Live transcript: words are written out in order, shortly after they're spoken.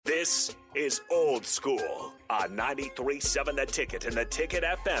This is Old School on 93.7 The Ticket and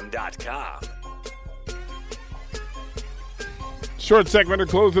theticketfm.com. Short segment to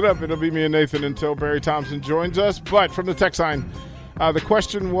close it up. It'll be me and Nathan until Barry Thompson joins us. But from the text line, the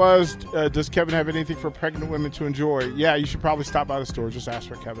question was, does Kevin have anything for pregnant women to enjoy? Yeah, you should probably stop by the store. Just ask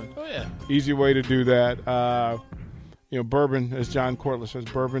for Kevin. Oh, yeah. Easy way to do that. Bourbon, as John Cortlandt says,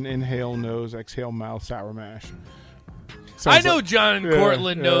 bourbon, inhale, nose, exhale, mouth, sour mash. I know John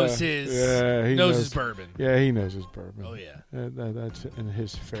Cortlandt knows his bourbon. Yeah, he knows his bourbon. Oh, yeah. That's in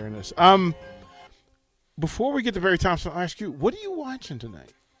his fairness. Before we get to Barry Thompson, I'll ask you, what are you watching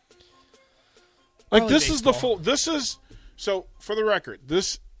tonight? Like, Probably this baseball. is the full – this is – so, for the record,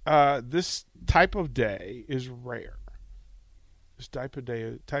 this type of day is rare. This type of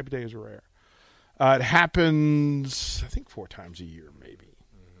day is rare. It happens, I think, 4 times a year maybe,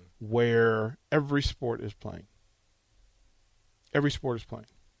 where every sport is playing. Every sport is playing.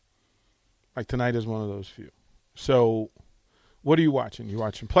 Like tonight is one of those few. So what are you watching? You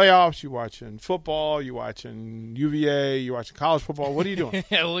watching playoffs? You watching football? You watching UVA? You watching college football? What are you doing?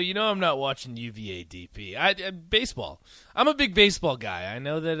 Yeah, well, I'm not watching UVA DP. Baseball. I'm a big baseball guy. I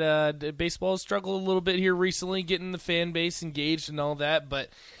know that baseball has struggled a little bit here recently, getting the fan base engaged and all that, but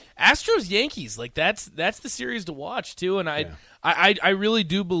Astros Yankees, like that's the series to watch too, and I really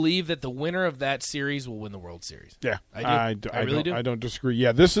do believe that the winner of that series will win the World Series. Yeah, I really do. I don't disagree.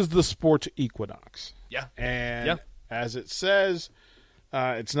 Yeah, this is the sports equinox. Yeah, and as it says,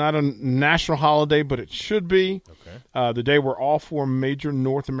 it's not a national holiday, but it should be. Okay. The day where all 4 major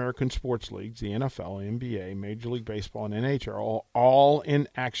North American sports leagues, the NFL, NBA, Major League Baseball, and NHL, are all in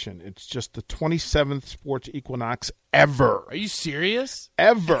action. It's just the 27th sports equinox ever. Are you serious?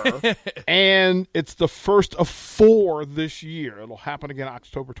 Ever. And it's the first of 4 this year. It'll happen again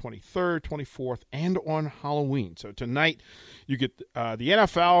October 23rd, 24th, and on Halloween. So tonight you get the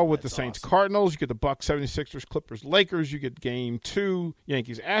NFL with the Saints Cardinals. You get the Bucks 76ers, Clippers, Lakers. You get game 2,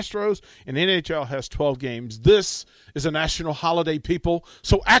 Yankees Astros. And the NHL has 12 games. This is a national holiday, people.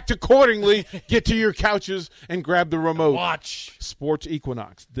 So act accordingly. Get to your couches and grab the remote. Watch. Sports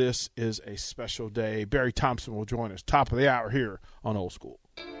Equinox. This is a special day. Barry Thompson will join us. Top of the hour here on Old School.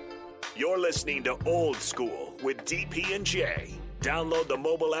 You're listening to Old School with DP and J. Download the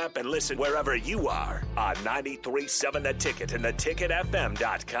mobile app and listen wherever you are on 93.7 The Ticket and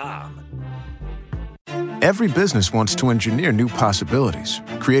theticketfm.com. Every business wants to engineer new possibilities,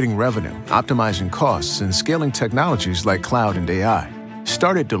 creating revenue, optimizing costs, and scaling technologies like cloud and AI.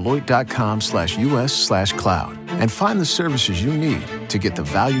 Start at Deloitte.com/US/cloud and find the services you need to get the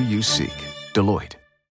value you seek. Deloitte.